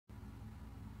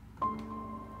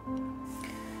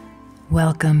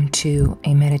Welcome to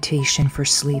a meditation for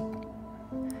sleep.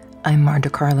 I'm Marta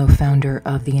Carlo, founder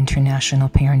of the International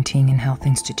Parenting and Health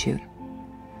Institute.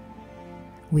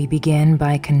 We begin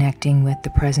by connecting with the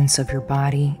presence of your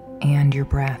body and your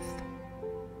breath.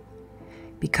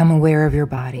 Become aware of your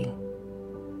body.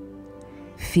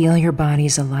 Feel your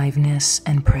body's aliveness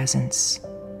and presence.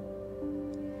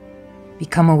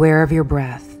 Become aware of your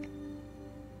breath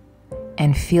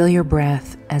and feel your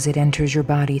breath as it enters your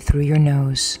body through your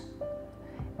nose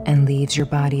and leaves your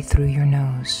body through your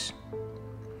nose.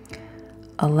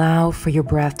 Allow for your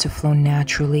breath to flow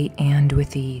naturally and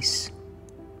with ease.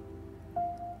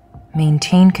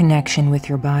 Maintain connection with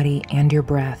your body and your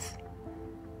breath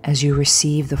as you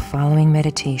receive the following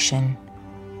meditation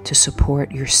to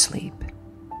support your sleep.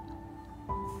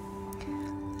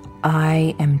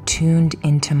 I am tuned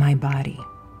into my body.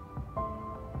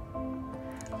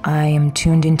 I am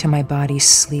tuned into my body's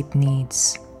sleep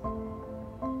needs.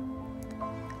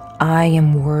 I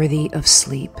am worthy of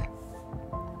sleep.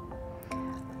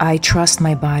 I trust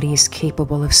my body is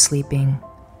capable of sleeping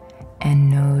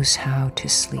and knows how to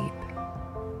sleep.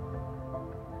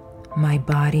 My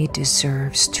body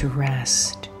deserves to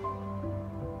rest.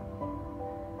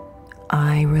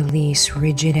 I release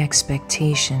rigid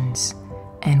expectations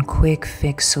and quick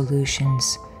fix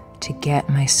solutions to get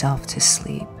myself to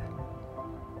sleep.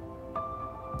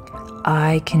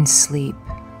 I can sleep.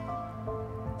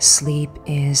 Sleep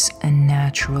is a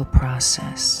natural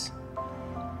process.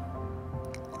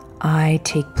 I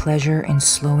take pleasure in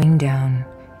slowing down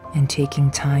and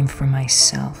taking time for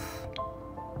myself.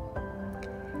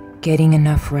 Getting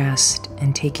enough rest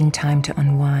and taking time to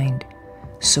unwind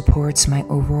supports my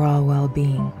overall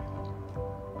well-being.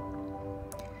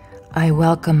 I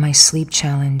welcome my sleep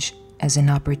challenge as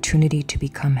an opportunity to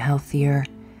become healthier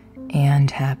and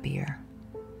happier.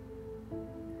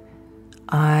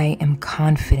 I am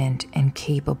confident and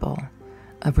capable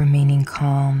of remaining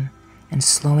calm and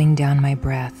slowing down my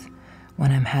breath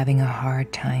when I'm having a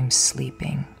hard time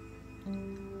sleeping.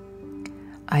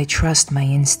 I trust my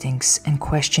instincts and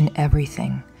question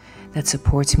everything that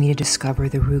supports me to discover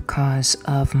the root cause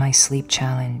of my sleep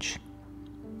challenge.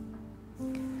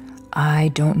 I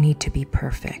don't need to be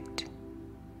perfect.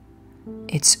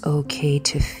 It's okay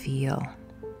to feel.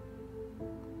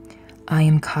 I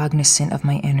am cognizant of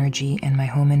my energy and my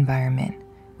home environment,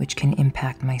 which can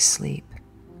impact my sleep.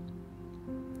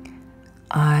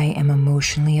 I am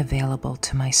emotionally available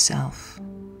to myself.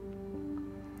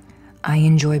 I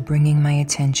enjoy bringing my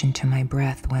attention to my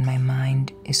breath when my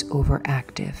mind is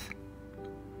overactive.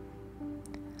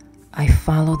 I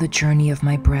follow the journey of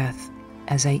my breath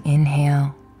as I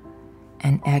inhale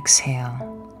and exhale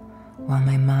while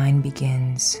my mind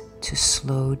begins to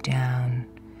slow down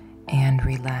and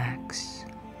relax.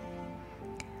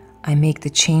 I make the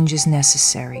changes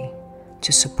necessary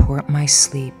to support my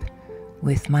sleep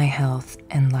with my health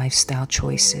and lifestyle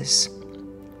choices.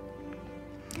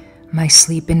 My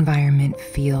sleep environment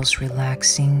feels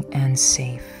relaxing and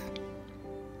safe.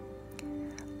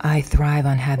 I thrive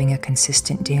on having a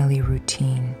consistent daily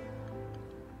routine.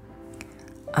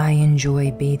 I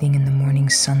enjoy bathing in the morning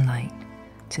sunlight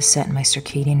to set my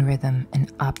circadian rhythm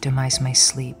and optimize my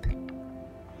sleep.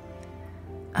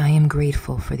 I am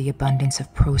grateful for the abundance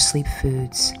of pro-sleep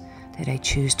foods that I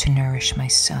choose to nourish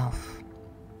myself.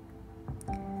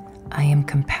 I am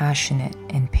compassionate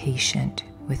and patient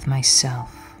with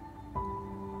myself.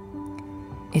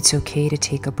 It's okay to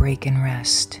take a break and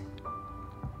rest.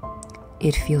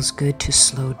 It feels good to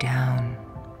slow down.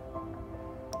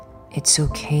 It's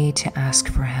okay to ask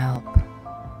for help.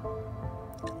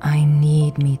 I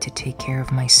need me to take care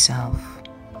of myself.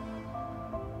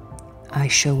 I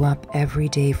show up every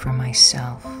day for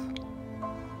myself.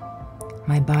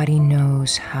 My body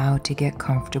knows how to get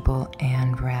comfortable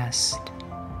and rest.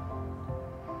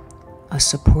 A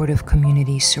supportive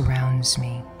community surrounds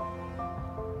me.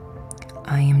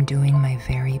 I am doing my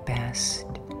very best.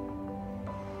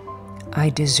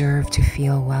 I deserve to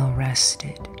feel well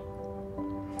rested.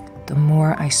 The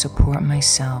more I support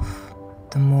myself,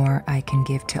 the more I can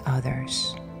give to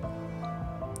others.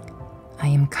 I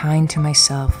am kind to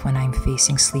myself when I'm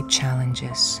facing sleep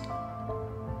challenges.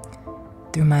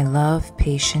 Through my love,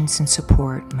 patience, and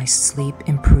support, my sleep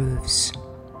improves.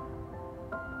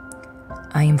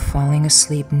 I am falling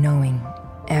asleep knowing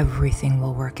everything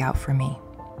will work out for me.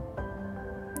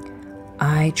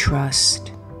 I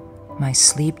trust my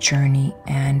sleep journey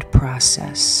and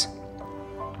process.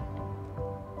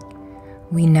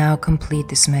 We now complete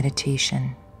this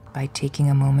meditation by taking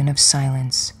a moment of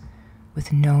silence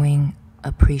with knowing,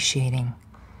 appreciating,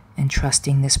 and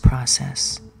trusting this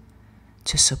process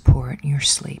to support your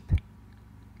sleep.